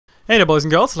Hey there boys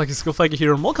and girls, Liqtech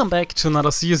here and welcome back to another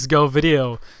CSGO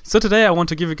video. So today I want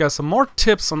to give you guys some more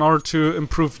tips in order to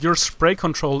improve your spray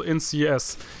control in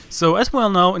CS. So as we all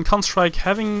know, in Counter-Strike,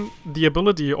 having the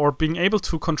ability or being able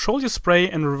to control your spray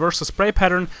and reverse the spray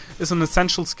pattern is an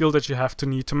essential skill that you have to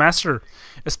need to master.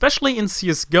 Especially in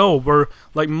CSGO, where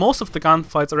like most of the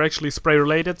gunfights are actually spray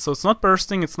related, so it's not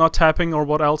bursting, it's not tapping or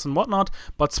what else and whatnot,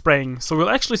 but spraying. So we'll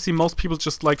actually see most people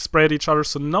just like spray at each other,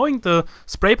 so knowing the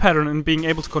spray pattern and being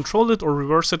able to control it or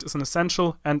reverse it is an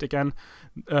essential and again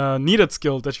needed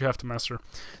skill that you have to master.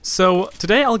 So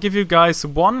today I'll give you guys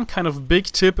one kind of big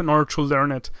tip in order to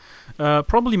learn it.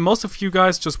 Probably most of you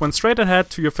guys just went straight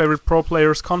ahead to your favorite pro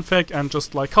player's config and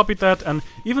just like copied that, and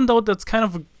even though that's kind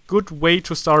of a good way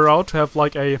to start out, to have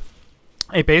like a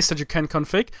base that you can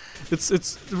config,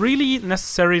 it's really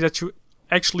necessary that you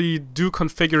actually do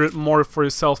configure it more for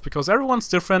yourself, because everyone's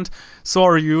different, so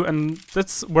are you, and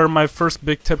that's where my first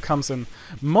big tip comes in.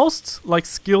 Most like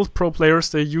skilled pro players,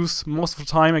 they use most of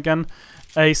the time again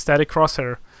a static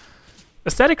crosshair. A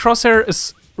static crosshair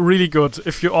is really good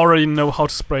if you already know how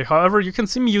to spray. However, you can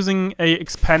see me using a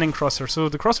expanding crosshair. So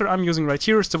the crosshair I'm using right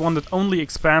here is the one that only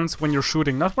expands when you're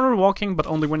shooting, not when you're walking, but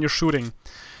only when you're shooting.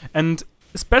 And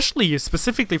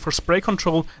specifically for spray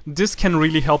control, this can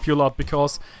really help you a lot,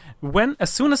 because as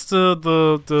soon as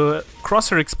the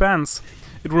crosshair expands,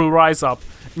 it will rise up,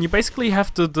 and you basically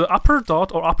have the upper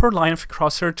dot or upper line of the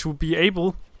crosshair to be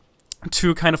able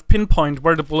to kind of pinpoint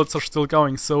where the bullets are still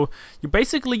going. So you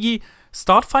basically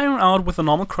start firing out with a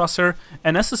normal crosshair,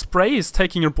 and as the spray is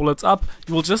taking your bullets up,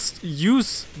 you will just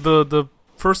use the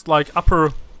first like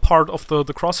upper part of the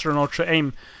crosshair in order to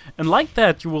aim, and like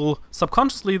that you will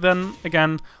subconsciously then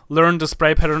again learn the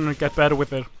spray pattern and get better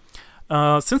with it.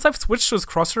 Since I've switched to this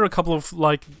crosshair a couple of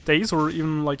like days or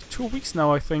even like 2 weeks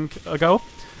now, I think ago,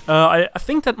 I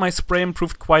think that my spray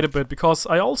improved quite a bit, because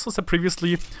I also said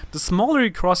previously, the smaller your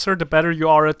crosshair, the better you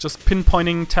are at just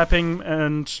pinpointing, tapping,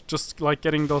 and just like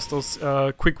getting those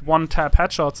quick one-tap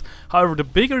headshots. However, the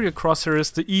bigger your crosshair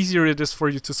is, the easier it is for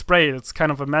you to spray. It's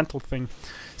kind of a mental thing.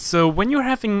 So when you're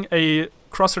having a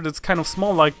crosshair that's kind of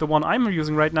small, like the one I'm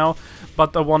using right now,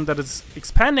 but the one that is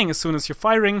expanding as soon as you're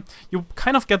firing, you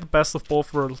kind of get the best of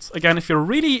both worlds. Again, if you're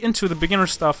really into the beginner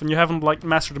stuff and you haven't like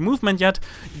mastered the movement yet,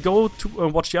 go to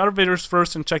watch the other videos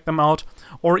first and check them out,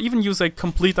 or even use a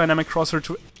complete dynamic crosshair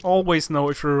to always know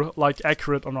if you're like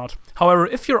accurate or not. However,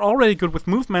 if you're already good with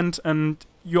movement and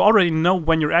you already know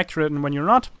when you're accurate and when you're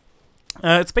not,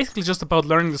 it's basically just about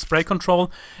learning the spray control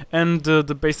and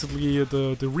basically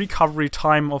the recovery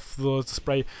time of the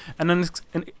spray, and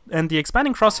then the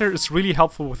expanding crosshair is really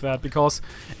helpful with that, because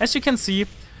as you can see,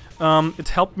 it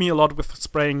helped me a lot with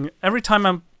spraying. Every time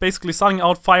I'm basically starting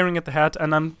out firing at the head,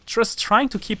 and I'm just trying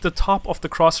to keep the top of the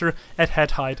crosshair at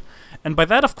head height. And by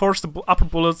that, of course, the upper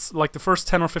bullets, like the first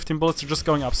 10 or 15 bullets, are just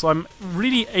going up. So I'm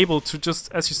really able to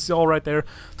just, as you saw right there,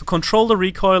 to control the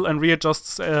recoil and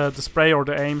readjust the spray or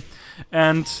the aim.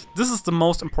 And this is the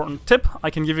most important tip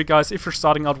I can give you guys if you're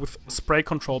starting out with spray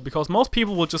control, because most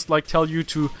people will just like tell you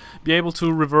to be able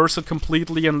to reverse it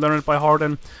completely and learn it by heart,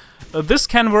 and this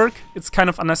can work. It's kind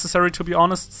of unnecessary, to be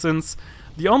honest, since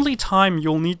the only time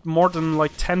you'll need more than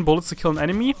like 10 bullets to kill an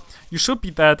enemy, you should be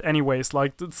dead anyways.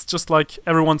 Like, it's just like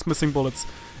everyone's missing bullets.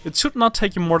 It should not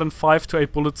take you more than 5 to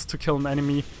 8 bullets to kill an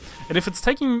enemy, and if it's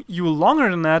taking you longer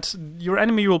than that, your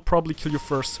enemy will probably kill you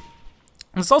first.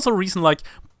 And it's also a reason, like,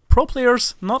 pro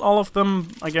players, not all of them,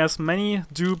 I guess many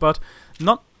do, but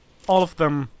not all of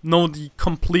them know the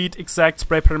complete exact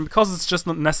spray pattern, because it's just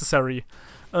not necessary.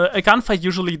 A gunfight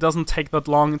usually doesn't take that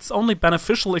long. It's only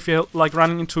beneficial if you're like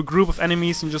running into a group of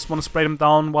enemies and you just want to spray them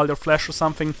down while they're flash or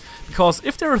something, because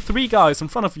if there are 3 guys in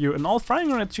front of you and all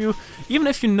firing at you, even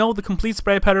if you know the complete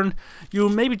spray pattern, you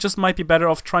maybe just might be better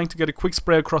off trying to get a quick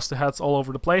spray across the heads all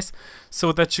over the place,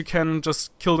 so that you can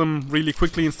just kill them really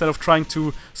quickly instead of trying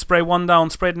to spray one down,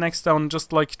 spray the next down,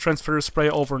 just like transfer your spray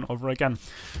over and over again.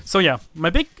 So yeah, my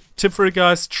big tip for you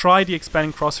guys, try the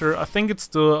expanding crosshair. I think it's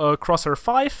the Crosshair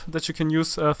I that you can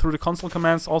use through the console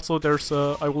commands. Also, there's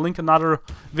I will link another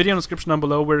video in the description down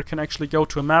below where you can actually go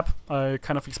to a map. I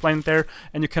kind of explained it there,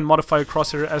 and you can modify your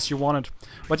crosshair as you want it.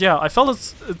 But yeah, I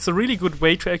felt it's a really good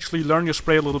way to actually learn your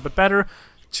spray a little bit better,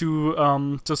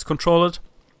 to just control it.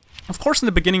 Of course, in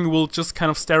the beginning you will just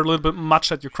kind of stare a little bit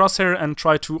much at your crosshair and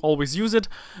try to always use it,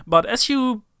 but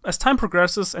as time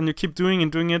progresses and you keep doing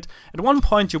it, at one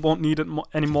point you won't need it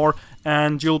anymore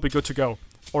and you'll be good to go.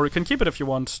 Or you can keep it if you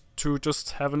want to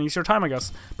just have an easier time, I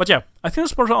guess. But yeah, I think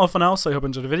that's all for now, so I hope you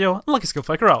enjoyed the video, and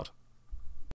Liqtech out.